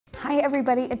Hi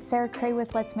everybody, it's Sarah Cray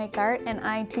with Let's Make Art, and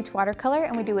I teach watercolor,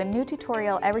 and we do a new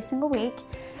tutorial every single week.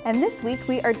 And this week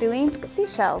we are doing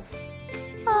seashells.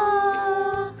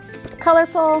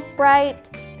 Colorful, bright.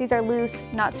 These are loose,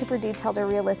 not super detailed or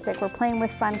realistic. We're playing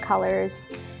with fun colors,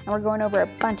 and we're going over a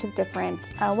bunch of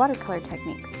different watercolor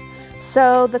techniques.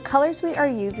 So the colors we are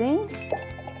using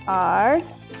are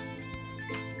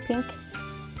pink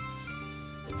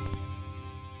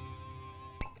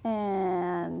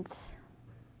and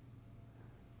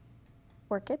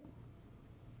orchid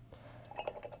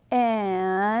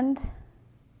and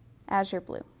azure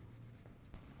blue.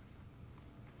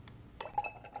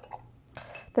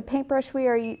 The paintbrushes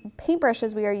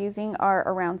we are using are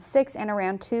around 6 and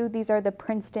around 2. These are the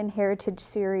Princeton Heritage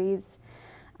Series.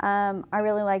 I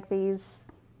really like these.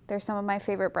 They're some of my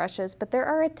favorite brushes, but there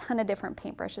are a ton of different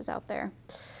paintbrushes out there.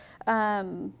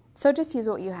 So just use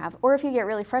what you have. Or if you get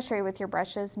really frustrated with your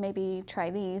brushes, maybe try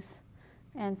these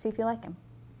and see if you like them.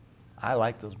 I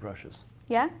like those brushes.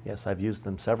 Yeah? Yes, I've used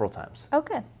them several times. Oh,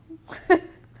 good.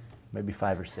 Maybe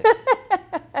 5 or 6.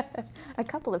 A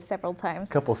couple of several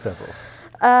times. Couple severals.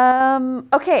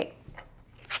 Okay.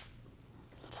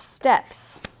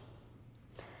 Steps.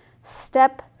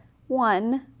 Step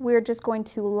 1, we're just going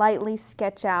to lightly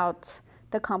sketch out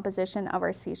the composition of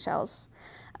our seashells.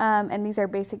 And these are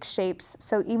basic shapes,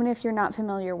 so even if you're not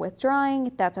familiar with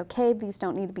drawing, that's okay. These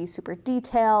don't need to be super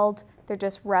detailed. They're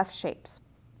just rough shapes.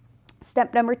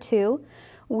 Step number 2,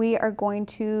 we are going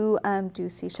to do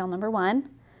seashell number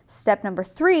 1. Step number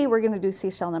 3, we're going to do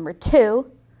seashell number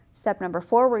 2. Step number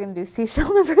 4, we're going to do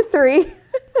seashell number 3.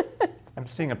 I'm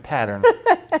seeing a pattern.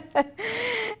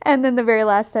 And then the very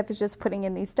last step is just putting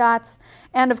in these dots.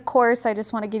 And of course, I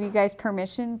just want to give you guys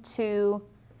permission to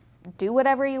do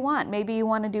whatever you want. Maybe you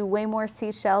want to do way more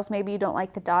seashells. Maybe you don't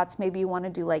like the dots. Maybe you want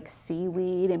to do like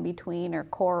seaweed in between or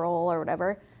coral or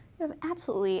whatever. You have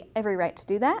absolutely every right to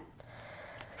do that.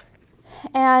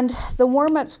 And the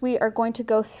warm-ups we are going to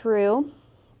go through.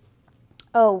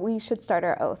 Oh, we should start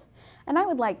our oath. And I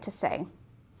would like to say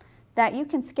that you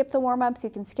can skip the warm-ups,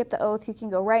 you can skip the oath, you can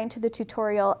go right into the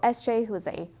tutorial. SJ, who is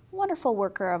a wonderful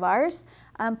worker of ours,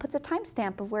 puts a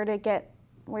timestamp of where you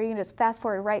can just fast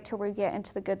forward right till we get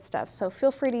into the good stuff. So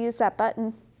feel free to use that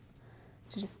button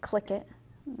to just click it.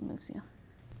 It moves you.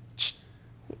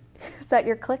 Is that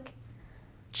your click?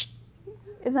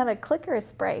 Is that a click or a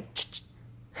spray?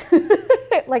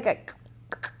 Like a,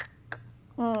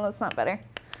 that's not better.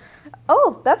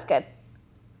 Oh, that's good.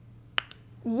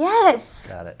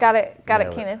 Yes. Got it,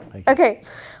 Keenan. Okay,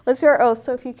 let's do our oath.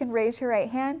 So if you can raise your right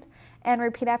hand and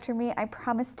repeat after me. I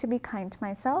promise to be kind to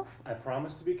myself. I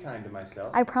promise to be kind to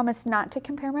myself. I promise not to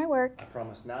compare my work. I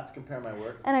promise not to compare my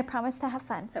work. And I promise to have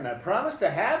fun. And I promise to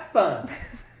have fun.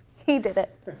 He did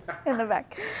it in the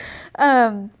back.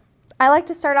 I like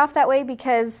to start off that way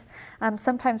because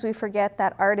sometimes we forget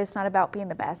that art is not about being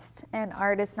the best, and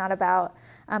art is not about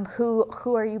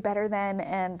who are you better than,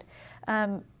 and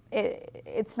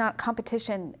it's not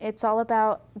competition. It's all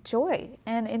about joy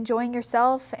and enjoying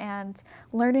yourself and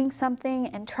learning something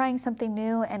and trying something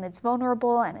new, and it's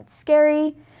vulnerable and it's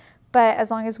scary, but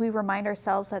as long as we remind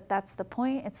ourselves that that's the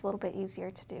point, it's a little bit easier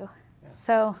to do. Yeah.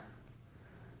 So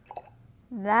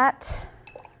that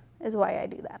is why I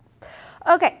do that.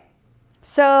 Okay.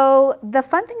 So the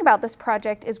fun thing about this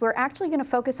project is we're actually going to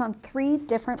focus on 3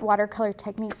 different watercolor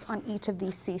techniques on each of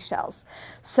these seashells.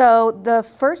 So the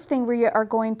first thing we are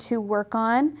going to work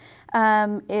on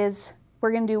is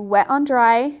we're going to do wet on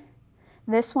dry.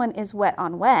 This one is wet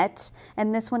on wet,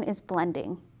 and this one is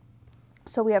blending.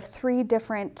 So we have 3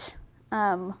 different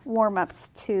warm-ups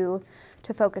to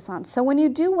focus on. So when you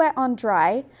do wet on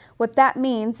dry, what that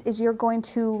means is you're going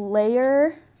to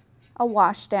layer a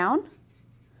wash down.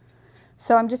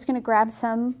 So I'm just going to grab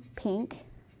some pink.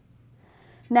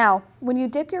 Now, when you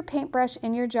dip your paintbrush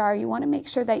in your jar, you want to make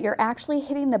sure that you're actually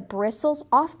hitting the bristles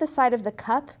off the side of the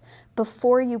cup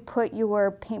before you put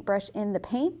your paintbrush in the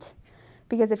paint,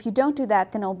 because if you don't do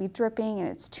that, then it'll be dripping and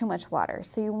it's too much water.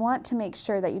 So you want to make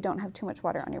sure that you don't have too much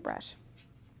water on your brush.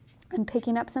 I'm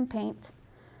picking up some paint.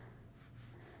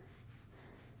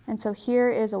 And so here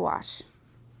is a wash.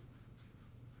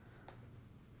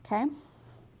 Okay.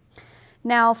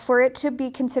 Now, for it to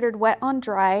be considered wet on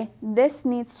dry, this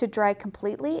needs to dry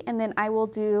completely, and then I will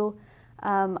do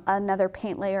another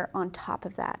paint layer on top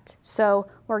of that. So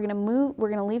we're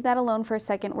gonna leave that alone for a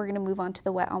second. We're gonna move on to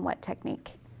the wet on wet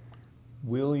technique.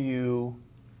 Will you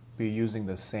be using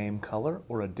the same color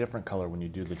or a different color when you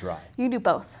do the dry? You do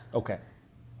both. Okay.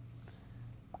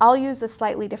 I'll use a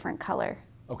slightly different color.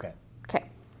 Okay. Okay.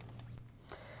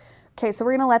 Okay, so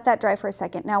we're gonna let that dry for a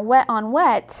second. Now, wet on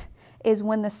wet is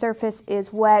when the surface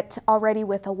is wet already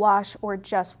with a wash or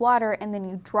just water, and then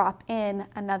you drop in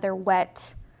another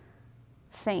wet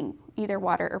thing, either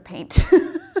water or paint.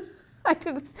 I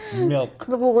did Milk.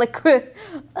 the liquid.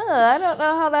 I don't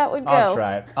know how that would go. I'll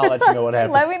try it. I'll let you know what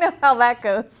happens. Let me know how that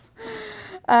goes.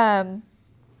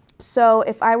 So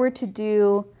if I were to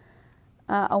do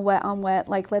a wet on wet,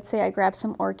 like let's say I grab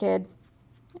some orchid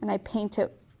and I paint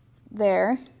it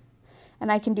there,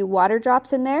 and I can do water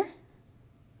drops in there.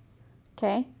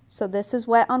 Okay, so this is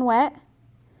wet on wet.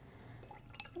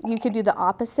 You could do the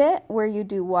opposite, where you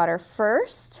do water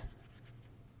first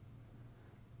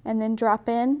and then drop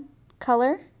in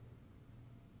color.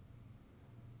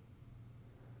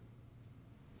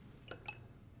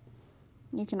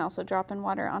 You can also drop in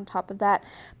water on top of that.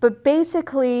 But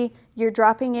basically, you're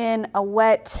dropping in a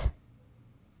wet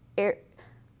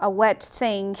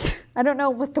thing. I don't know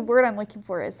what the word I'm looking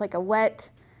for is, like a wet...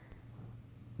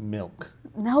 Milk.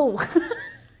 No.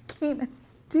 Keenan,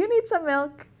 do you need some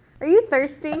milk? Are you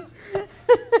thirsty?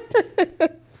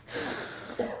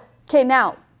 Okay,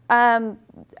 now,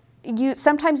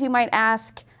 sometimes you might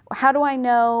ask, how do I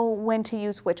know when to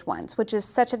use which ones? Which is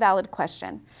such a valid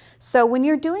question. So when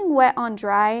you're doing wet on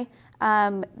dry,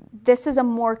 this is a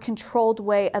more controlled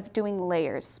way of doing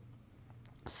layers.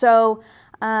 So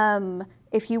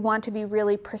if you want to be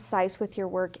really precise with your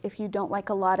work, if you don't like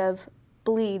a lot of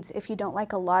bleeds, if you don't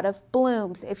like a lot of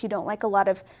blooms, if you don't like a lot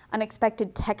of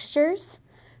unexpected textures,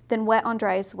 then wet on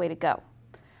dry is the way to go.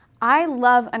 I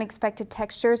love unexpected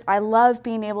textures. I love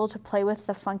being able to play with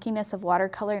the funkiness of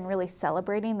watercolor and really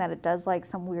celebrating that it does like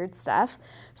some weird stuff.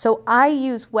 So I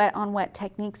use wet on wet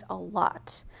techniques a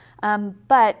lot.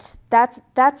 But that's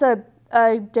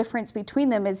a difference between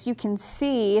them, is you can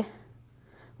see,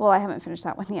 well, I haven't finished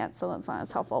that one yet, so that's not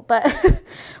as helpful. But,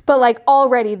 but like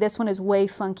already this one is way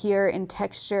funkier in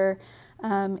texture,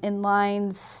 in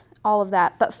lines, all of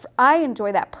that. But I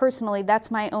enjoy that personally.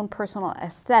 That's my own personal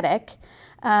aesthetic.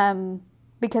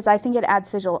 Because I think it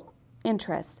adds visual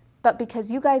interest. But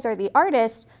because you guys are the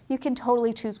artists, you can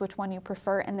totally choose which one you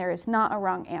prefer, and there is not a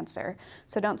wrong answer.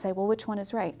 So don't say, well, which one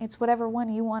is right? It's whatever one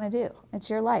you want to do. It's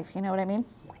your life, you know what I mean?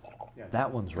 Yeah,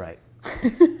 that one's right.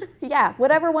 Yeah,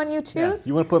 whatever one you choose. Yeah.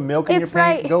 You want to put milk in your paint?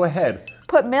 Right. Go ahead.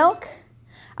 Put milk?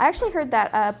 I actually heard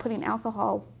that putting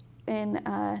alcohol in,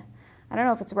 I don't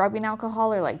know if it's rubbing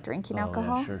alcohol or like drinking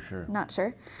alcohol. Yeah, sure. Not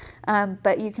sure.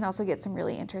 But you can also get some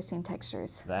really interesting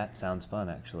textures. That sounds fun,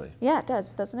 actually. Yeah, it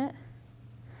does, doesn't it?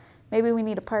 Maybe we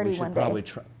need a party one day. We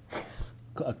should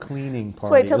probably try a cleaning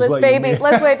party. Let's wait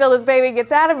till this baby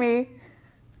gets out of me.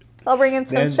 I'll bring in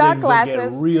some shot glasses. Then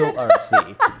things will get real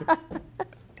artsy.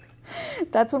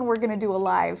 That's when we're going to do a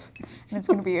live, and it's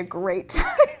going to be a great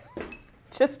time.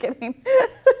 Just kidding.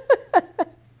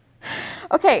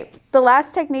 Okay, the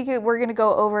last technique that we're going to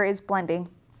go over is blending.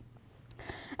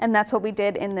 And that's what we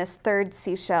did in this third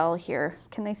seashell here.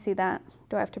 Can they see that?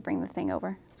 Do I have to bring the thing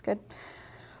over? It's good.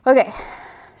 Okay,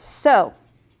 so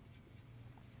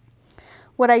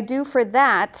what I do for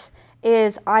that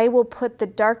is I will put the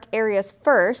dark areas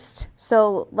first.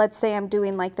 So let's say I'm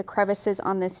doing like the crevices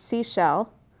on this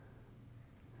seashell.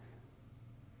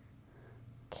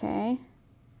 Okay.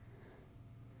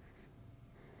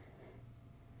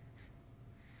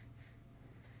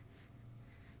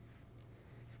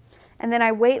 And then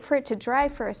I wait for it to dry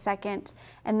for a second,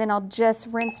 and then I'll just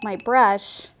rinse my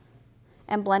brush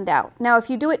and blend out. Now, if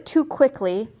you do it too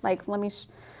quickly, like let me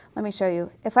show you.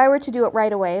 If I were to do it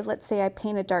right away, let's say I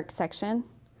paint a dark section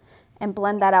and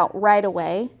blend that out right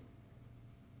away,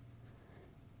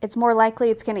 it's more likely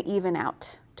it's going to even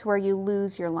out to where you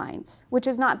lose your lines, which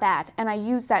is not bad, and I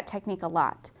use that technique a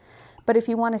lot. But if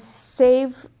you want to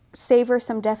savor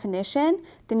some definition,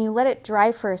 then you let it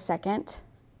dry for a second,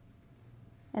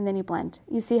 and then you blend.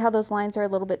 You see how those lines are a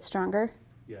little bit stronger?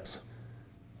 Yes.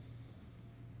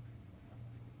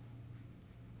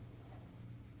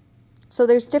 So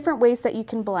there's different ways that you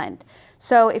can blend.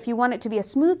 So if you want it to be a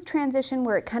smooth transition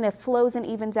where it kind of flows and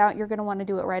evens out, you're going to want to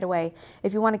do it right away.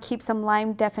 If you want to keep some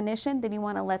line definition, then you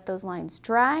want to let those lines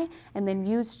dry and then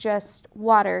use just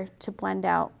water to blend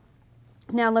out.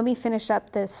 Now let me finish up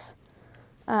this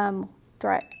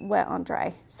wet on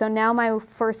dry. So now my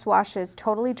first wash is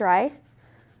totally dry.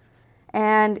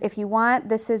 And if you want,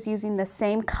 this is using the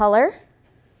same color.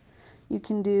 You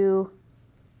can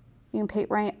paint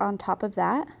right on top of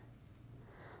that.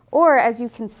 Or as you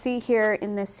can see here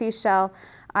in this seashell,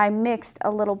 I mixed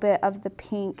a little bit of the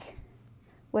pink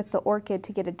with the orchid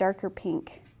to get a darker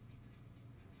pink.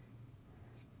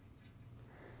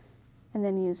 And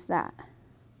then use that.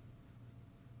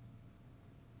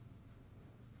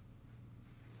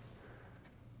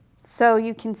 So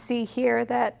you can see here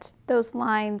that those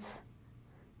lines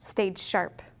stayed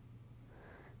sharp.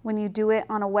 When you do it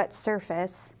on a wet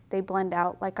surface, they blend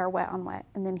out like our wet on wet,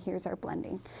 and then here's our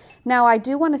blending. Now I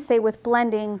do want to say with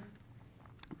blending,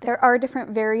 there are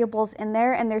different variables in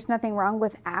there, and there's nothing wrong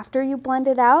with after you blend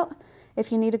it out.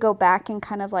 If you need to go back and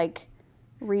kind of like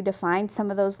redefine some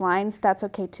of those lines, that's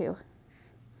okay too.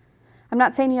 I'm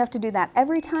not saying you have to do that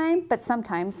every time, but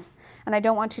sometimes, and I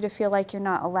don't want you to feel like you're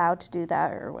not allowed to do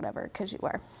that or whatever, because you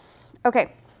are.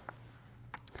 Okay.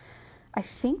 I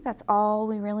think that's all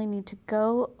we really need to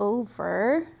go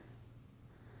over.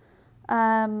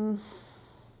 Yeah,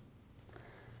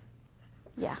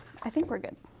 I think we're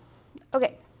good.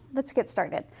 Okay, let's get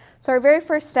started. So our very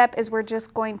first step is we're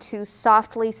just going to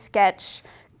softly sketch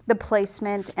the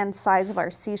placement and size of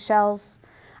our seashells.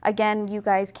 Again, you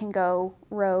guys can go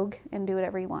rogue and do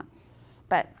whatever you want,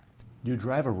 but. You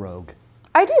drive a Rogue.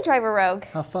 I do drive a Rogue.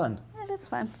 How fun. It is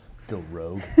fun. Go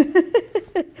Rogue.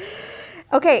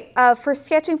 Okay, for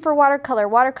sketching for watercolor,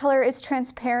 watercolor is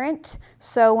transparent,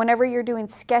 so whenever you're doing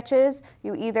sketches,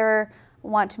 you either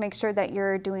want to make sure that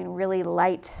you're doing really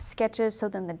light sketches so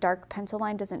then the dark pencil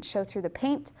line doesn't show through the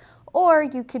paint, or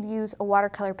you could use a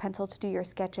watercolor pencil to do your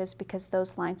sketches because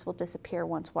those lines will disappear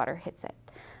once water hits it.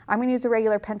 I'm going to use a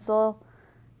regular pencil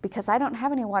because I don't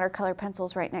have any watercolor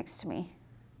pencils right next to me,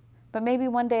 but maybe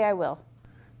one day I will,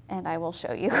 and I will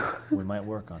show you. We might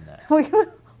work on that.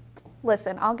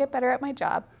 Listen, I'll get better at my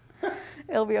job.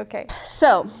 It'll be okay.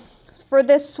 So for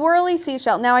this swirly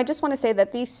seashell, now I just want to say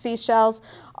that these seashells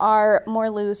are more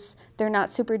loose. They're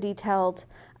not super detailed,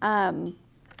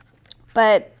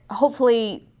 but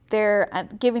hopefully they're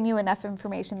giving you enough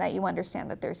information that you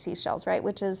understand that they're seashells, right?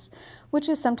 Which is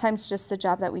sometimes just the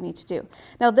job that we need to do.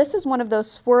 Now this is one of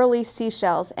those swirly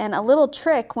seashells, and a little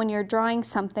trick when you're drawing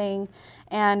something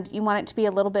and you want it to be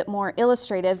a little bit more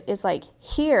illustrative is like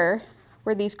here,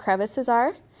 where these crevices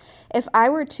are. If I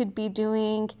were to be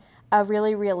doing a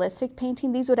really realistic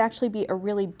painting, these would actually be a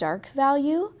really dark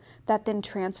value that then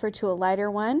transferred to a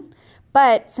lighter one.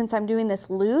 But since I'm doing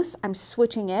this loose, I'm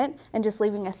switching it and just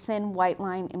leaving a thin white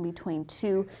line in between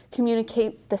to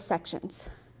communicate the sections.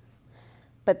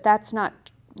 But that's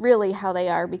not really how they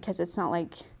are because it's not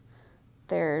like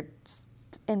they're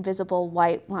invisible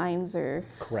white lines or...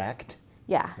 Cracked?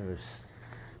 Yeah.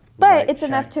 But it's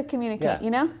enough to communicate,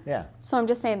 you know? Yeah. So I'm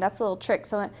just saying that's a little trick.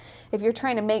 So if you're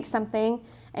trying to make something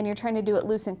and you're trying to do it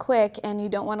loose and quick and you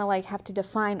don't want to like have to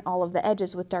define all of the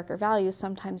edges with darker values,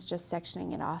 sometimes just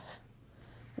sectioning it off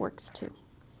works too.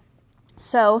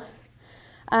 So,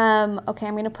 okay,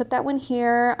 I'm going to put that one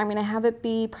here. I'm going to have it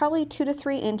be probably 2 to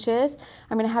 3 inches.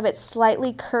 I'm going to have it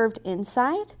slightly curved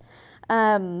inside.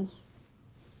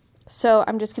 So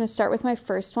I'm just going to start with my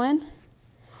first one.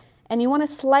 And you want to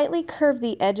slightly curve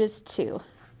the edges too.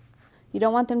 You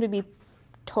don't want them to be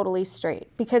totally straight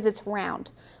because it's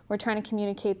round. We're trying to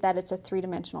communicate that it's a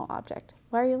 3-dimensional object.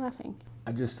 Why are you laughing?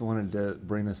 I just wanted to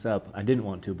bring this up. I didn't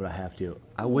want to, but I have to.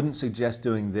 I wouldn't suggest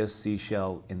doing this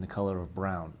seashell in the color of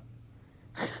brown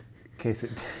in case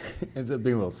it ends up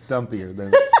being a little stumpier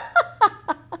than...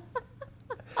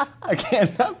 I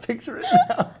can't not picture it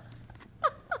now.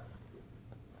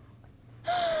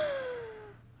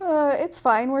 It's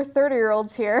fine. We're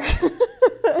 30-year-olds here.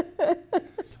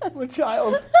 I'm a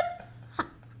child.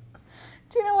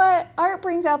 Do you know what? Art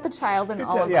brings out the child in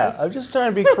all of us. Yeah, I'm just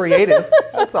trying to be creative.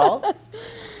 That's all.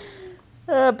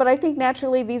 But I think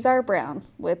naturally these are brown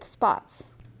with spots.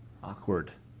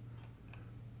 Awkward,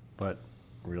 but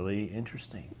really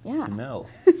interesting to know.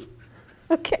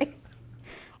 Okay.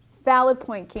 Valid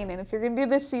point, Keenan. If you're going to do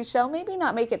this seashell, maybe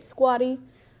not make it squatty.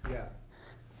 Yeah.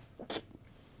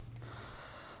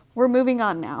 We're moving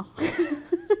on now.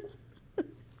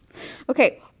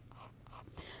 Okay,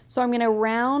 so I'm going to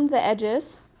round the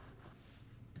edges.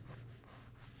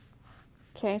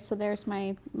 Okay, so there's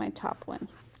my top one.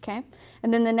 Okay,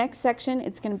 and then the next section,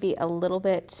 it's going to be a little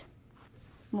bit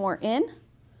more in.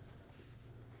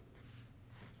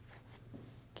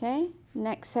 Okay,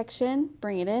 next section,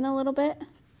 bring it in a little bit.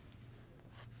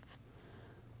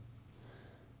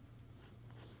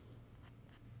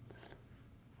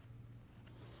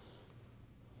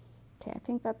 Okay, I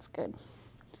think that's good.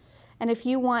 And if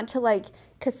you want to like,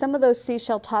 because some of those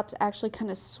seashell tops actually kind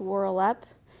of swirl up,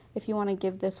 if you want to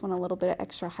give this one a little bit of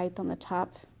extra height on the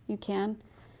top, you can.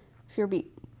 If you're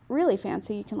really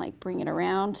fancy, you can like bring it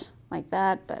around like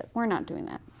that, but we're not doing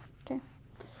that, okay?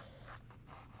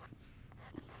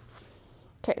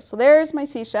 Okay, so there's my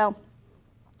seashell,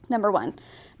 number 1.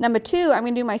 Number 2, I'm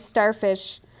going to do my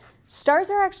starfish. Stars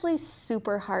are actually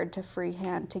super hard to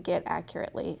freehand to get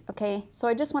accurately, okay? So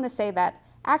I just want to say that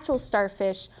actual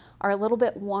starfish are a little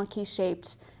bit wonky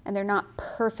shaped and they're not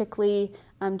perfectly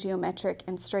geometric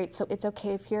and straight. So it's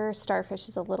okay if your starfish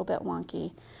is a little bit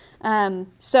wonky.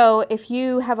 So if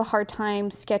you have a hard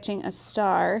time sketching a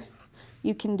star,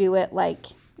 you can do it like,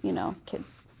 you know,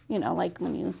 kids, you know, like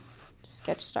when you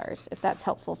sketch stars, if that's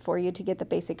helpful for you to get the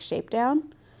basic shape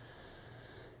down.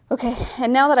 Okay,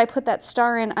 and now that I put that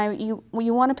star in, you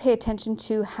want to pay attention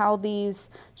to how these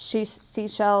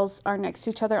seashells are next to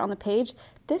each other on the page.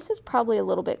 This is probably a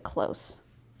little bit close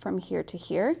from here to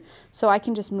here, so I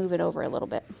can just move it over a little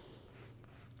bit.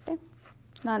 Okay,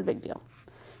 not a big deal.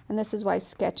 And this is why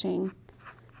sketching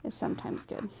is sometimes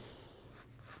good.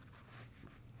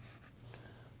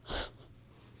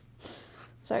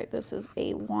 Sorry, this is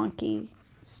a wonky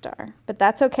star, but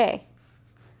that's okay.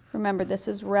 Remember, this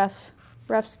is rough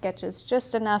sketches,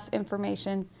 just enough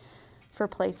information for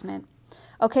placement.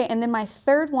 Okay, and then my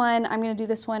third one, I'm going to do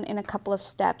this one in a couple of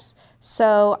steps.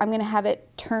 So I'm going to have it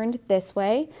turned this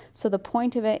way. So the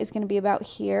point of it is going to be about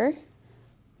here.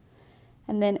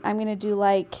 And then I'm going to do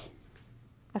like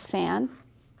a fan.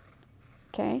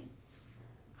 Okay.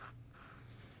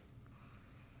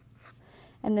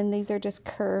 And then these are just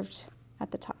curved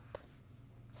at the top,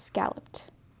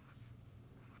 scalloped,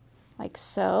 like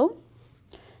so.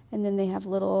 And then they have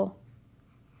little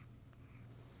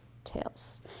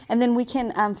tails. And then we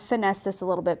can finesse this a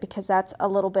little bit because that's a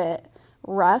little bit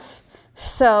rough.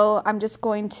 So I'm just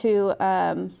going to,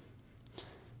 how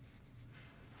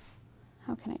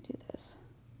can I do this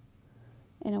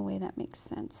in a way that makes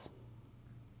sense?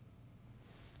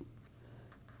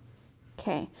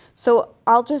 Okay, so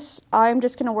I'm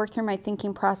just going to work through my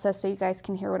thinking process so you guys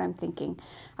can hear what I'm thinking.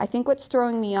 I think what's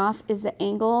throwing me off is the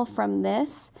angle from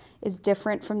this is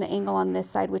different from the angle on this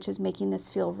side, which is making this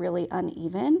feel really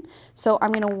uneven. So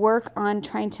I'm going to work on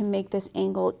trying to make this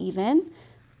angle even.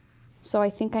 So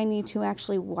I think I need to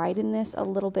actually widen this a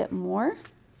little bit more,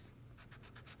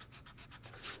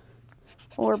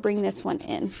 or bring this one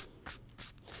in.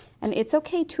 And it's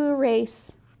okay to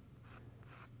erase.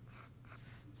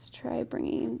 Let's try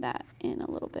bringing that in a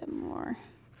little bit more.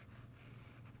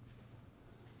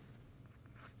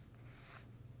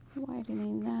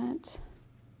 Widening that.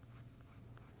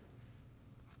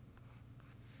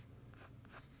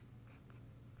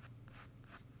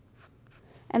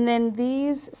 And then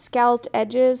these scalloped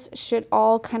edges should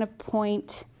all kind of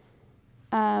point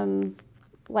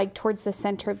like towards the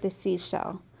center of the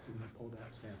seashell. Can you pull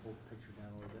that sample picture down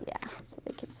a little bit? Yeah, so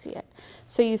they can see it.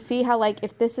 So you see how, like,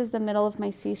 if this is the middle of my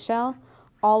seashell,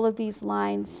 all of these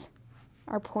lines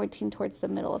are pointing towards the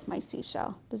middle of my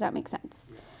seashell. Does that make sense?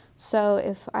 Yeah. So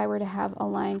if I were to have a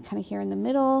line kind of here in the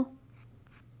middle,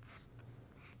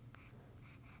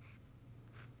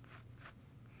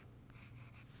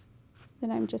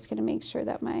 then I'm just going to make sure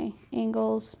that my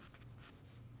angles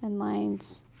and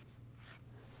lines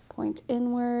point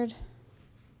inward.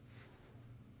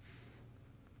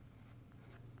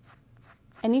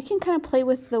 And you can kind of play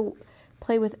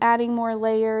with adding more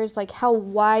layers, like how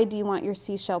wide do you want your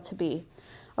seashell to be?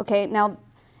 Okay, now,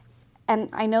 and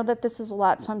I know that this is a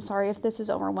lot, so I'm sorry if this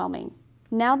is overwhelming.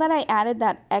 Now that I added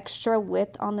that extra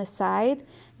width on the side,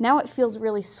 now it feels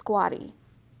really squatty.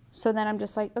 So then I'm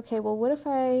just like, okay, well, what if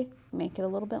I make it a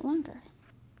little bit longer?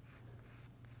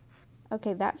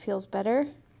 Okay, that feels better.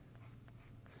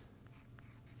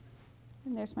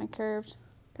 And there's my curved.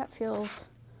 That feels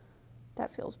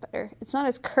better. It's not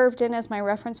as curved in as my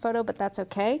reference photo, but that's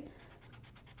okay.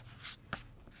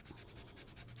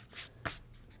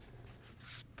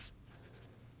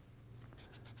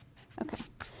 Okay,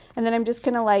 and then I'm just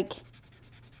gonna, like,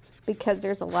 because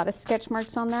there's a lot of sketch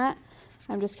marks on that,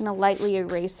 I'm just gonna lightly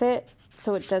erase it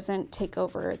so it doesn't take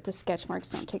over, the sketch marks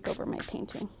don't take over my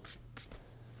painting.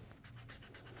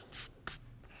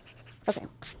 Okay.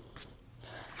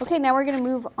 Okay, now we're gonna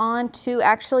move on to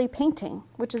actually painting,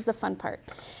 which is the fun part.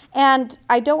 And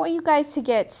I don't want you guys to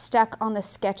get stuck on the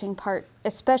sketching part,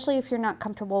 especially if you're not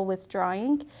comfortable with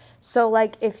drawing. So,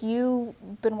 like, if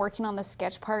you've been working on the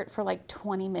sketch part for like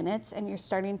 20 minutes and you're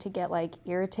starting to get like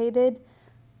irritated,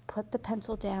 put the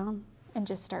pencil down and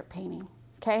just start painting,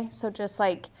 okay? So just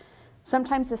like,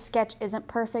 sometimes the sketch isn't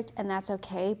perfect and that's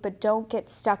okay, but don't get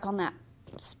stuck on that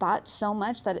spot so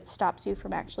much that it stops you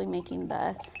from actually making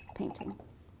the painting.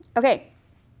 Okay,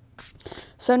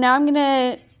 so now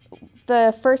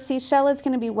the first seashell is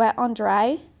gonna be wet on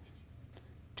dry,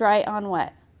 dry on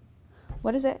wet.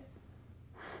 What is it?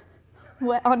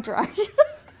 Wet on dry.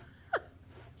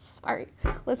 Sorry,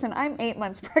 listen, I'm 8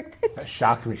 months pregnant. That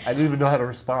shocked me. I didn't even know how to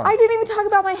respond. I didn't even talk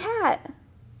about my hat.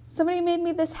 Somebody made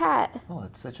me this hat. Oh,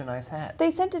 it's such a nice hat.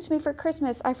 They sent it to me for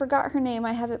Christmas. I forgot her name.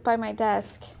 I have it by my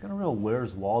desk. It's got a real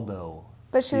Where's Waldo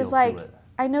But she feel was like, to it.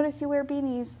 I noticed you wear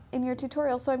beanies in your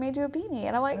tutorial, so I made you a beanie.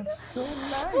 And I'm like, That's so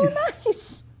so nice.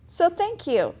 nice. So thank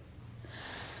you.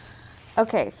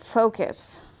 Okay,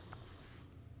 focus.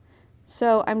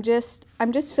 So I'm just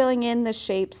filling in the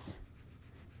shapes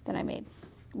that I made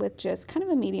with just kind of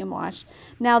a medium wash.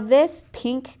 Now this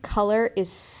pink color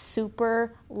is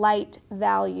super light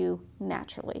value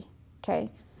naturally, okay?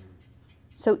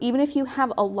 So even if you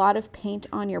have a lot of paint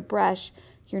on your brush,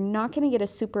 you're not gonna get a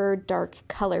super dark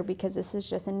color because this is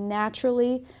just a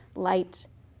naturally light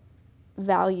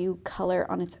value color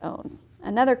on its own.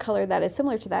 Another color that is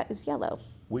similar to that is yellow.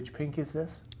 Which pink is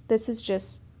this? This is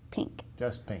just pink.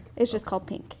 Just pink. It's just called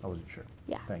pink. I wasn't sure.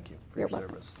 Yeah. Thank you for You're your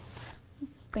welcome. service.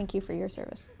 Thank you for your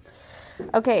service.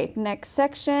 Okay, next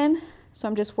section. So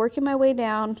I'm just working my way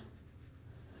down.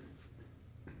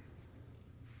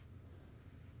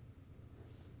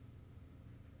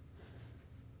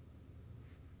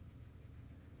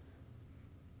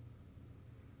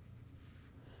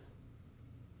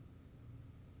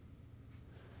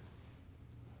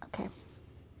 Okay.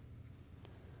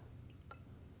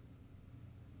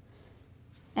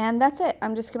 And that's it.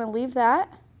 I'm just going to leave that.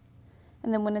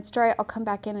 And then when it's dry, I'll come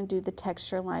back in and do the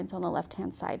texture lines on the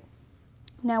left-hand side.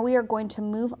 Now we are going to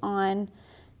move on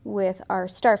with our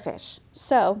starfish.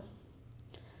 So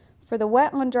for the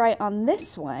wet on dry on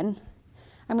this one,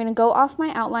 I'm going to go off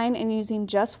my outline and using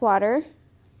just water.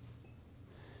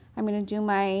 I'm going to do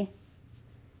my,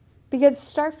 because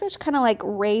starfish kind of like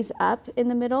raise up in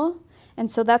the middle.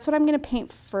 And so that's what I'm going to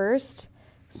paint first.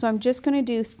 So I'm just going to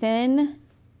do thin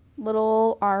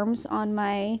little arms on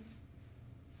my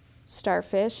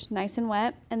starfish, nice and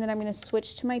wet. And then I'm going to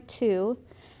switch to my 2.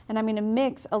 And I'm going to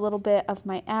mix a little bit of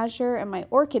my azure and my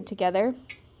orchid together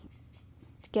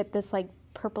to get this like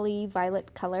purpley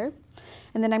violet color.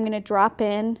 And then I'm going to drop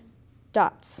in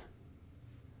dots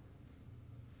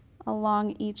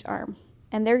along each arm.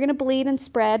 And they're going to bleed and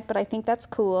spread, but I think that's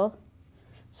cool.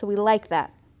 So we like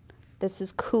that. This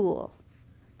is cool.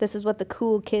 This is what the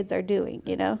cool kids are doing,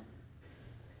 you know?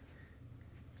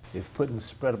 If putting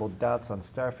spreadable dots on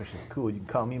starfish is cool, you can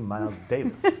call me Miles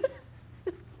Davis.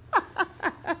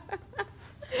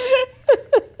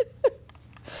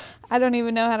 I don't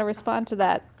even know how to respond to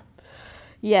that.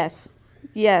 Yes,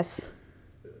 yes.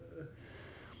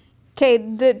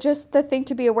 Okay, just the thing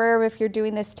to be aware of if you're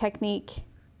doing this technique,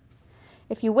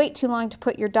 if you wait too long to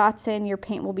put your dots in, your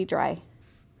paint will be dry.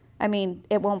 I mean,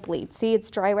 it won't bleed. See,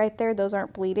 it's dry right there. Those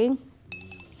aren't bleeding.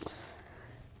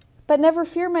 But never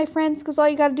fear, my friends, because all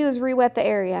you got to do is re-wet the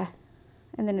area.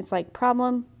 And then it's like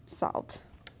problem solved.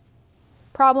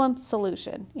 Problem,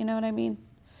 solution. You know what I mean?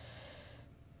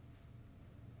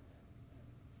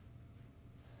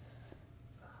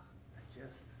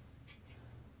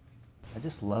 I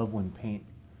just love when paint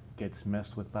gets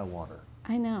messed with by water.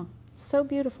 I know. It's so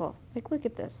beautiful. Like, look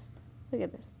at this. Look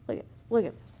at this. Look at this. Look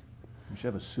at this. We should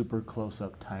have a super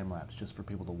close-up time lapse just for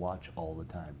people to watch all the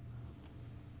time.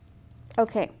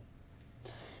 Okay.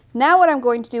 Now what I'm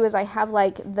going to do is I have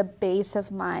like the base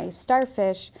of my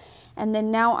starfish, and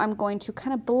then now I'm going to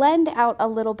kind of blend out a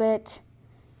little bit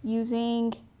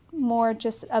using more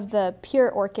just of the pure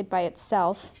orchid by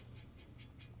itself.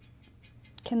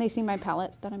 Can they see my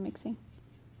palette that I'm mixing?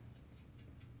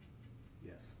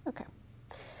 Yes. Okay.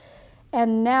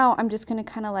 And now I'm just going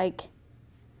to kind of like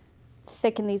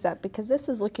thicken these up because this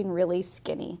is looking really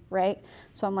skinny, right?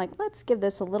 So I'm like, let's give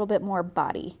this a little bit more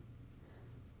body.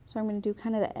 So I'm going to do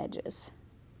kind of the edges.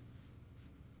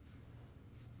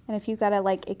 And if you got to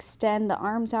like extend the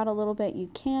arms out a little bit, you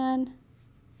can.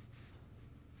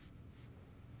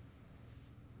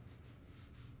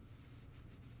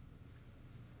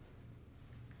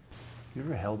 You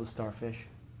ever held a starfish?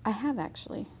 I have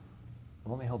actually.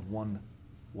 I've only held one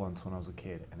once when I was a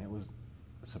kid, and it was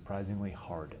surprisingly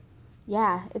hard.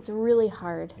 Yeah, it's really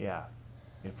hard. Yeah.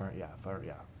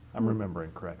 I'm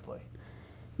remembering correctly.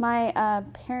 My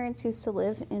parents used to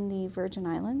live in the Virgin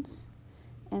Islands,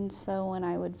 and so when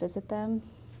I would visit them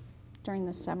during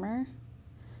the summer,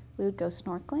 we would go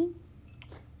snorkeling,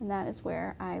 and that is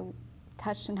where I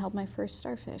touched and held my first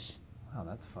starfish. Wow,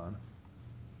 that's fun.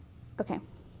 Okay.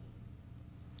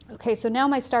 Okay, so now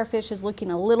my starfish is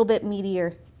looking a little bit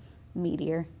meatier.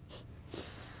 Meatier.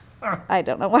 I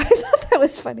don't know why I thought that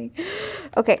was funny.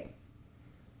 Okay.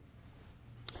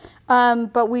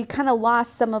 But we kind of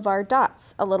lost some of our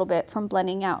dots a little bit from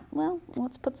blending out. Well,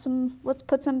 let's put some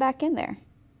back in there.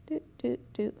 Doot,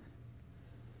 doot, doot.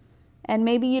 And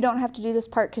maybe you don't have to do this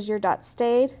part because your dots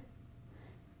stayed.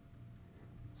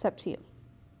 It's up to you.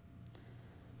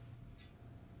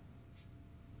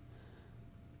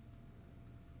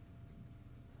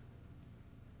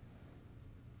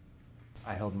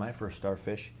 I held my first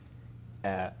starfish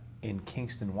in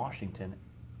Kingston, Washington,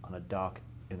 on a dock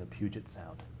in the Puget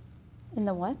Sound. In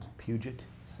the what? Puget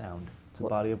Sound. It's a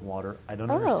body of water. I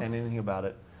don't Oh. understand anything about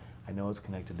it. I know it's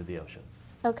connected to the ocean.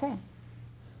 Okay,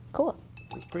 cool.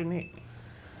 It's pretty neat.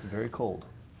 Very cold.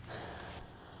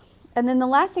 And then the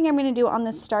last thing I'm going to do on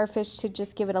this starfish to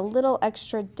just give it a little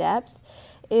extra depth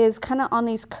is kind of on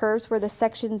these curves where the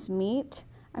sections meet.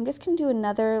 I'm just going to do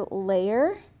another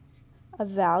layer of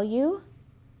value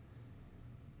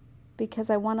because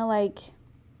I want to like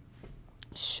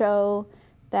show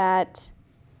that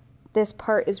this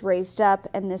part is raised up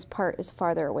and this part is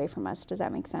farther away from us. Does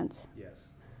that make sense? Yes.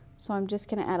 So I'm just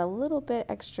going to add a little bit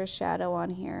extra shadow on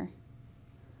here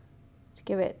to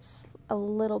give it a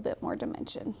little bit more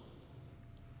dimension.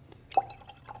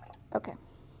 Okay.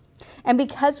 And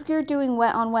because we're doing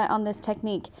wet on this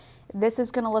technique, this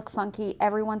is going to look funky.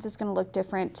 Everyone's is going to look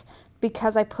different.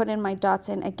 Because I put in my dots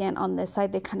in again on this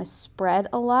side, they kind of spread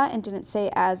a lot and didn't stay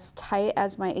as tight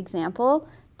as my example.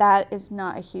 That is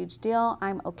not a huge deal.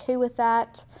 I'm okay with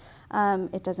that.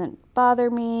 It doesn't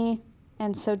bother me.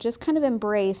 And so just kind of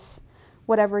embrace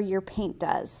whatever your paint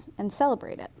does and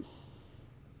celebrate it.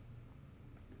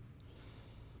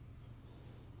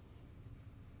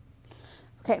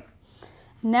 Okay,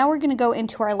 now we're going to go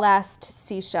into our last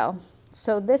seashell.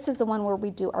 So this is the one where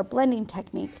we do our blending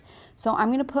technique. So I'm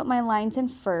going to put my lines in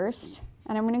first,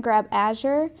 and I'm going to grab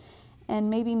Azure and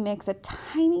maybe mix a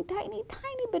tiny, tiny,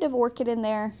 tiny bit of orchid in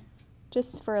there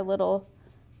just for a little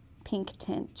pink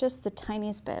tint, just the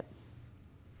tiniest bit.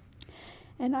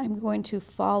 And I'm going to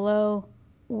follow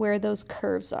where those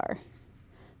curves are.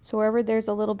 So wherever there's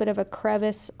a little bit of a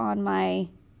crevice on my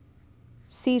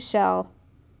seashell,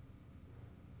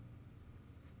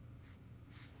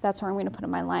 that's where I'm going to put in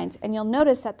my lines. And you'll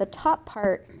notice that the top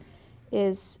part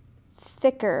is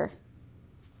thicker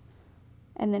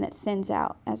and then it thins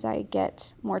out as I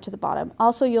get more to the bottom.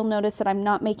 Also, you'll notice that I'm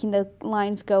not making the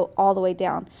lines go all the way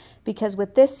down because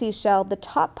with this seashell, the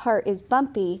top part is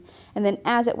bumpy and then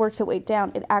as it works its way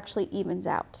down, it actually evens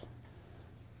out.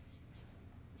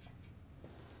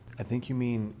 I think you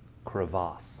mean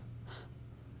crevasse.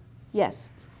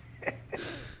 Yes.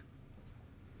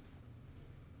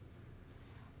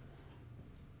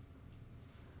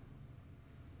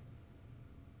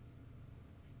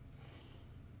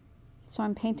 So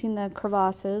I'm painting the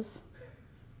crevasses.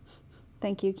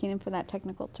 Thank you, Keenan, for that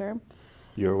technical term.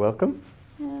 You're welcome.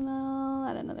 And I'll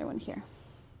add another one here.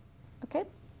 Okay.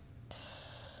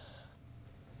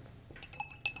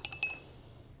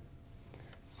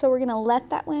 So we're going to let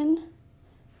that one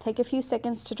take a few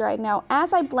seconds to dry. Now,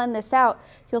 as I blend this out,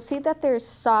 you'll see that there's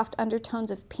soft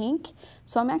undertones of pink.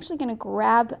 So I'm actually going to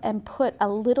grab and put a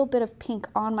little bit of pink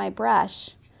on my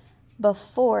brush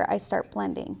before I start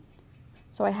blending.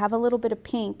 So I have a little bit of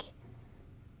pink,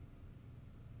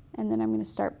 and then I'm going to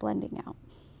start blending out.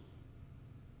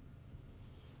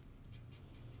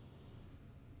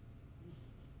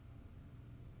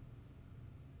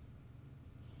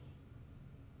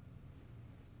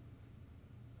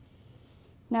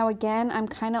 Now again, I'm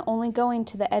kind of only going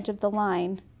to the edge of the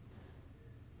line.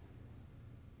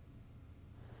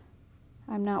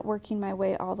 I'm not working my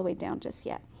way all the way down just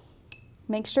yet.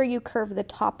 Make sure you curve the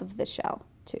top of the shell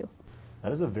too.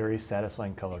 That is a very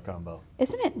satisfying color combo.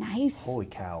 Isn't it nice? Holy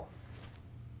cow.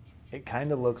 It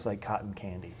kind of looks like cotton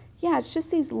candy. Yeah, it's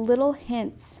just these little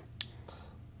hints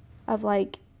of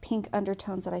like pink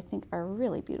undertones that I think are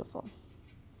really beautiful.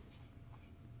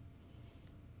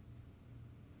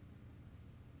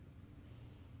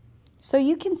 So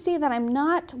you can see that I'm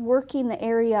not working the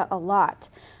area a lot.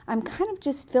 I'm kind of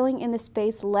just filling in the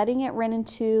space, letting it run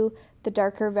into the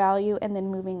darker value and then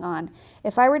moving on.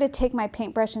 If I were to take my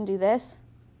paintbrush and do this,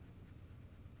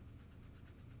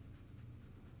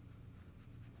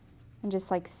 and just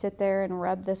like sit there and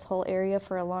rub this whole area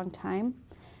for a long time,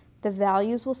 the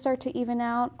values will start to even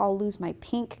out. I'll lose my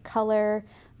pink color,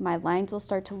 my lines will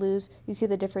start to lose. You see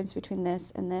the difference between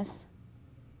this and this?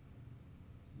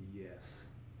 Yes.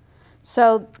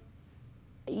 So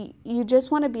you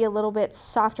just want to be a little bit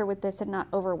softer with this and not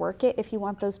overwork it if you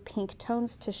want those pink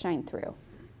tones to shine through.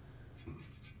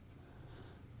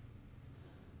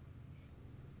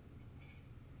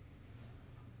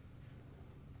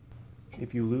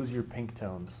 If you lose your pink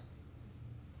tones,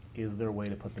 is there a way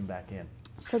to put them back in?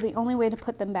 So the only way to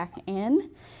put them back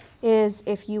in is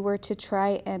if you were to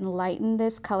try and lighten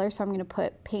this color. So I'm going to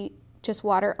put paint, just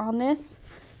water on this,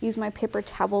 use my paper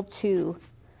towel to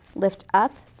lift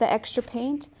up the extra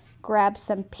paint, grab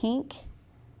some pink,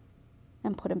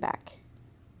 and put them back.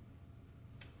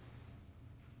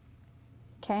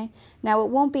 Okay, now it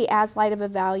won't be as light of a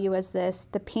value as this.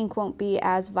 The pink won't be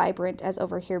as vibrant as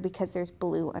over here because there's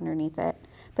blue underneath it,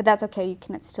 but that's okay. You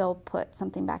can still put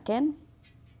something back in.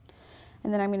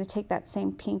 And then I'm going to take that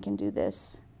same pink and do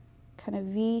this kind of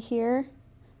V here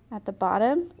at the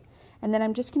bottom. And then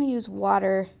I'm just going to use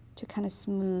water to kind of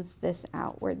smooth this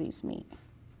out where these meet.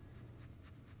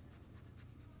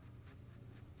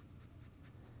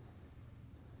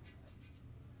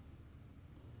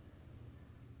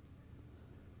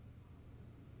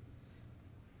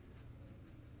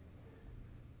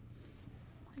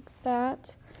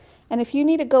 That. And if you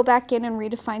need to go back in and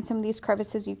redefine some of these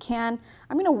crevices, you can.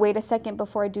 I'm going to wait a second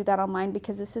before I do that on mine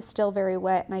because this is still very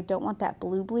wet and I don't want that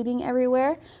blue bleeding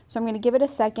everywhere. So I'm going to give it a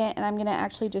second and I'm going to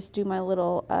actually just do my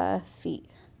little feet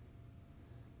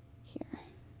here.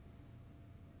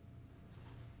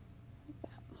 Like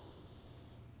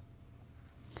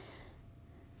that.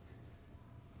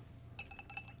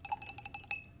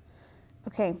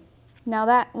 Okay, now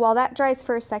that while that dries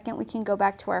for a second, we can go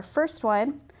back to our first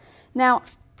one. Now,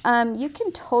 you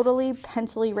can totally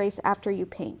pencil erase after you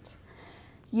paint.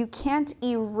 You can't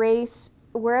erase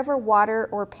wherever water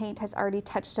or paint has already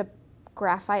touched a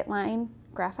graphite line,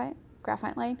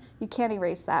 you can't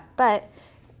erase that. But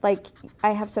like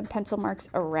I have some pencil marks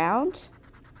around,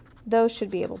 those should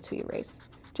be able to erase.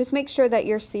 Just make sure that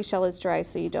your seashell is dry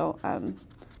so you don't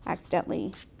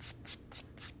accidentally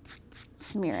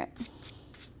smear it.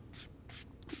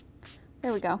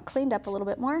 There we go, cleaned up a little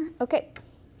bit more. Okay.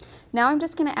 Now I'm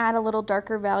just going to add a little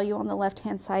darker value on the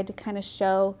left-hand side to kind of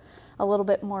show a little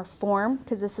bit more form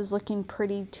because this is looking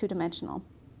pretty two-dimensional,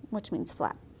 which means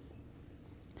flat.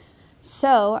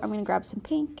 So I'm going to grab some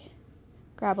pink,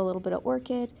 grab a little bit of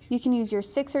orchid. You can use your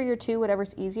 6 or your 2,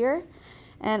 whatever's easier.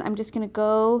 And I'm just going to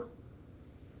go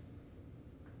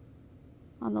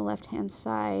on the left-hand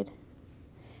side.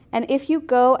 And if you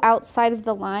go outside of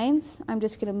the lines, I'm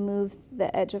just going to move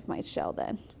the edge of my shell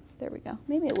then. There we go.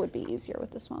 Maybe it would be easier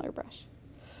with a smaller brush.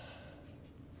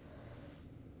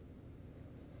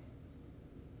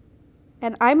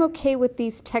 And I'm okay with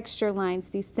these texture lines,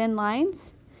 these thin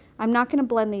lines. I'm not going to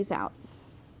blend these out.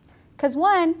 Because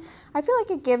one, I feel like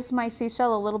it gives my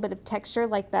seashell a little bit of texture,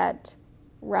 like that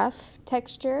rough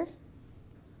texture.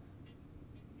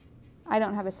 I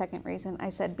don't have a second reason. I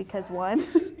said because one.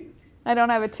 I don't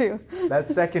have a 2. That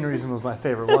second reason was my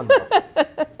favorite one,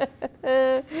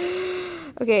 though.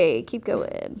 Okay, keep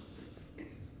going.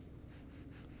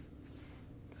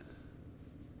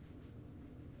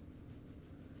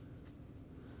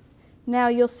 Now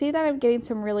you'll see that I'm getting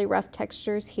some really rough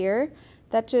textures here.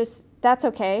 That's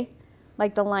okay.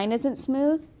 Like the line isn't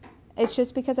smooth. It's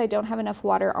just because I don't have enough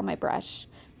water on my brush.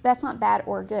 That's not bad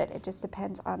or good. It just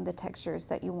depends on the textures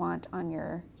that you want on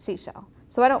your seashell.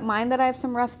 So I don't mind that I have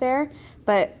some rough there,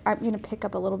 but I'm going to pick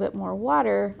up a little bit more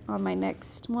water on my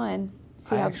next one.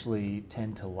 I actually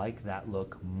tend to like that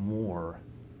look more.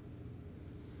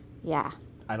 Yeah.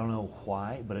 I don't know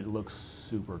why, but it looks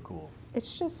super cool.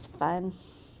 It's just fun.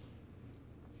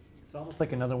 It's almost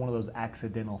like another one of those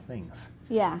accidental things.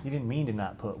 Yeah. You didn't mean to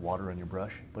not put water on your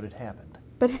brush, but it happened.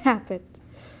 But it happened.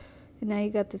 And now you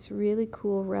got this really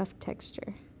cool rough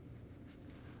texture.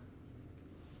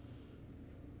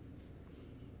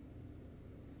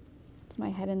 Is my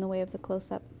head in the way of the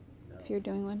close-up? No. If you're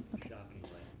doing one? Okay.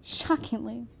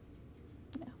 Shockingly.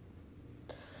 Yeah.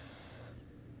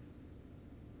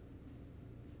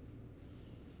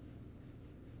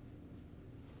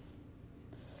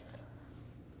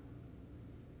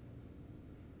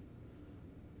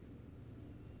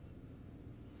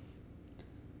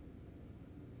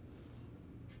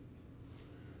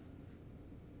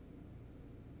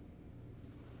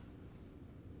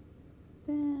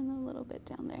 Then a little bit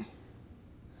down there.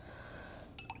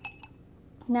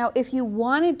 Now, if you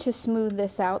wanted to smooth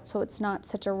this out so it's not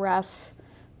such a rough,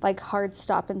 like hard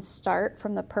stop and start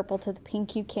from the purple to the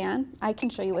pink, you can. I can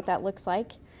show you what that looks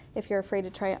like if you're afraid to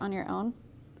try it on your own.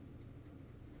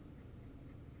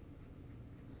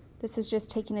 This is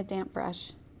just taking a damp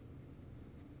brush,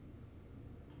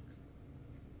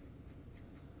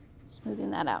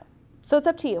 smoothing that out. So it's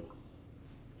up to you.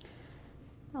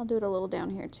 I'll do it a little down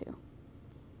here too,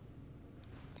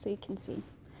 so you can see.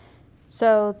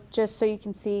 So just so you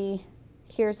can see,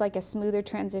 here's like a smoother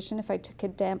transition if I took a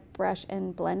damp brush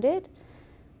and blended.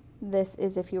 This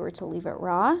is if you were to leave it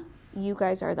raw. You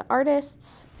guys are the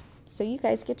artists, so you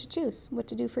guys get to choose what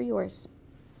to do for yours.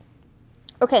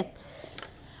 Okay,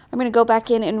 I'm gonna go back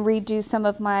in and redo some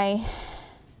of my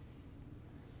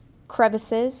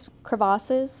crevasses.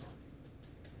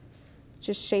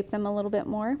 Just shape them a little bit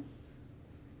more.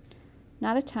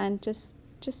 Not a ton, just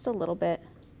a little bit.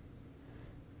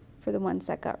 for the ones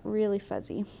that got really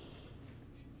fuzzy.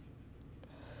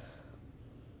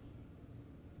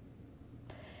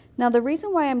 Now the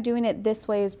reason why I'm doing it this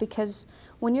way is because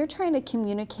when you're trying to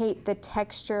communicate the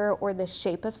texture or the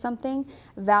shape of something,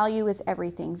 value is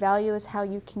everything. Value is how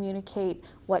you communicate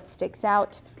what sticks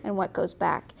out and what goes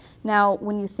back. Now,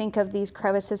 when you think of these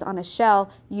crevices on a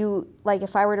shell, like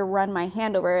if I were to run my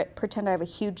hand over it, pretend I have a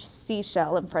huge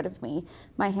seashell in front of me,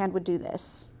 my hand would do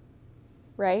this,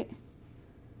 right?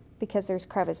 Because there's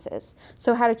crevices.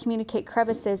 So how to communicate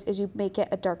crevices is you make it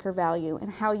a darker value,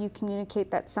 and how you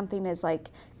communicate that something is like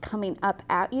coming up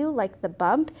at you, like the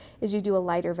bump, is you do a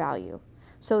lighter value.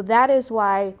 So that is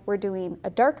why we're doing a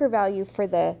darker value for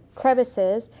the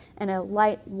crevices and a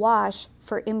light wash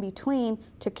for in between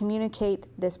to communicate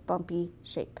this bumpy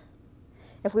shape.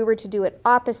 If we were to do it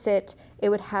opposite, it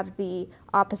would have the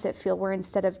opposite feel, where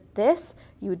instead of this,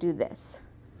 you would do this.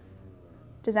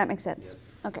 Does that make sense?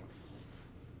 Yep. Okay.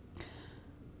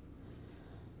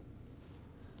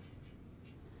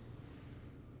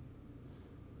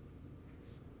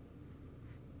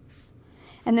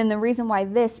 And then the reason why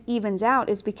this evens out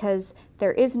is because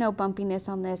there is no bumpiness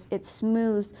on this. It's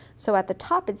smooth. So at the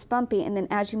top it's bumpy, and then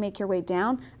as you make your way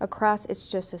down across,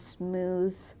 it's just a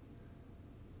smooth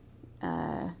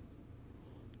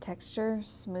texture,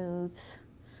 smooth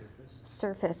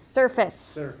surface.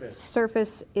 Surface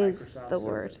is Microsoft the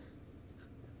word. Surface.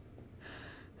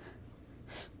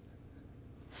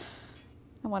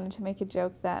 I wanted to make a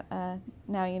joke that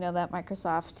now you know that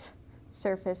Microsoft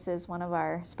Surface is one of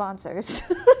our sponsors.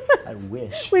 I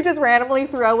wish. We just randomly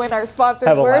throw in our sponsor's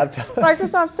have a word, laptop.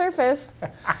 Microsoft Surface.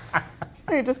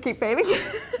 We just keep painting.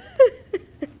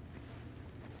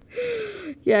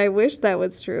 Yeah, I wish that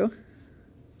was true.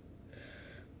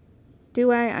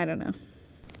 Do I? I don't know.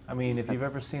 I mean, if you've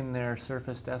ever seen their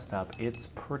Surface desktop, it's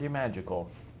pretty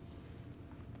magical.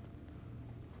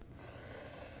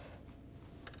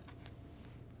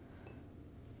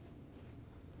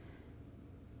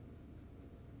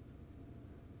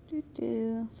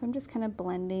 So I'm just kind of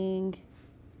blending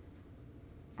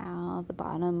out the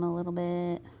bottom a little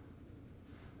bit.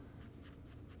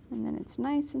 And then it's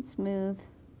nice and smooth.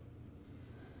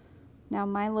 Now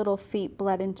my little feet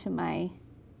bled into my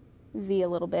V a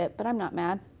little bit, but I'm not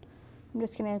mad. I'm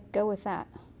just gonna go with that.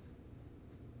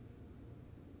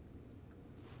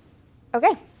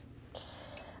 Okay.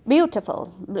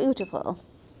 Beautiful, beautiful.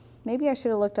 Maybe I should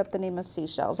have looked up the name of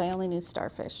seashells. I only knew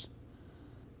starfish.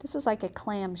 This is like a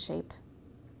clam shape.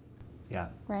 Yeah.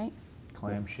 Right?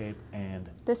 Clam shape, and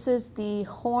this is the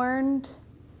horned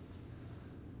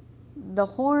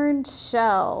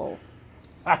shell.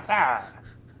 I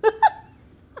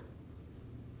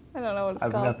don't know what it's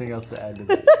called. I have nothing else to add to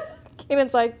that.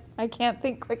 Keenan's like, I can't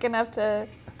think quick enough to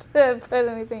put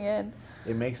anything in.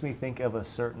 It makes me think of a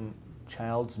certain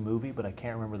child's movie, but I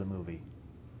can't remember the movie.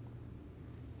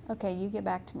 Okay, you get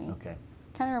back to me. Okay.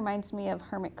 Kind of reminds me of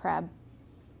hermit crab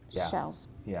shells.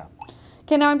 Yeah.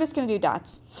 Okay, now I'm just going to do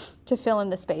dots to fill in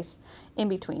the space in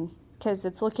between because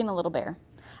it's looking a little bare.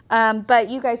 But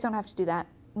you guys don't have to do that.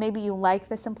 Maybe you like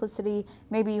the simplicity.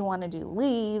 Maybe you want to do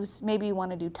leaves. Maybe you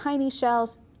want to do tiny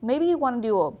shells. Maybe you want to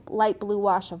do a light blue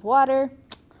wash of water.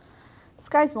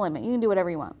 Sky's the limit. You can do whatever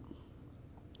you want.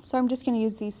 So I'm just going to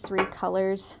use these 3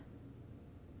 colors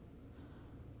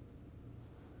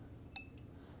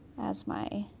as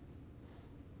my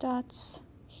dots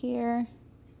here.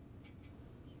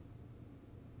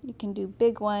 You can do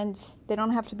big ones. They don't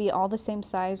have to be all the same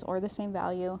size or the same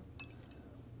value.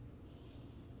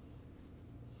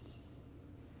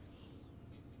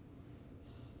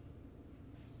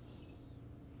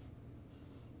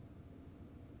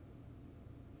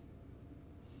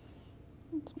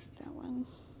 Let's make that one.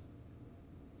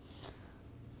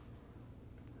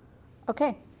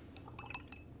 Okay.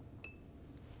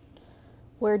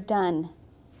 We're done.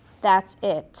 That's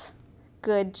it.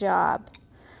 Good job.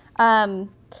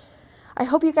 I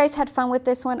hope you guys had fun with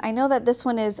this one. I know that this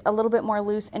one is a little bit more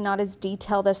loose and not as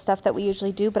detailed as stuff that we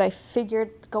usually do, but I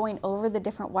figured going over the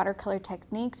different watercolor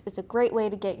techniques is a great way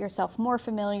to get yourself more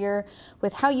familiar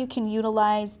with how you can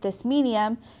utilize this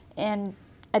medium and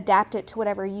adapt it to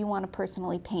whatever you want to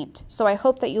personally paint. So I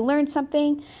hope that you learned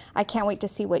something. I can't wait to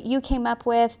see what you came up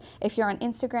with. If you're on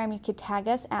Instagram, you could tag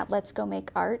us at Let's Go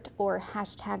Make Art or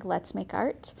hashtag Let's Make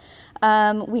Art.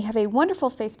 We have a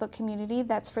wonderful Facebook community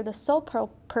that's for the sole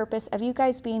purpose of you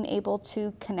guys being able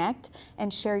to connect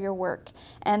and share your work.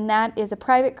 And that is a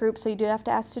private group, so you do have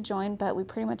to ask to join, but we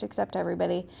pretty much accept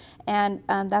everybody. And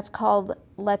that's called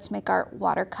Let's Make Art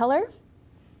Watercolor.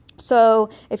 So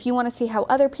if you want to see how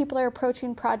other people are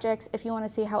approaching projects, if you want to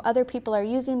see how other people are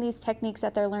using these techniques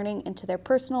that they're learning into their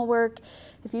personal work,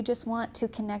 if you just want to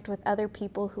connect with other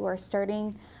people who are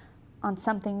starting on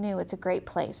something new, it's a great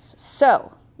place.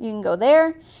 So you can go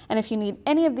there, and if you need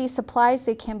any of these supplies,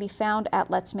 they can be found at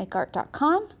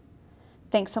letsmakeart.com.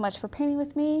 Thanks so much for painting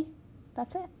with me.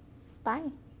 That's it.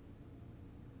 Bye.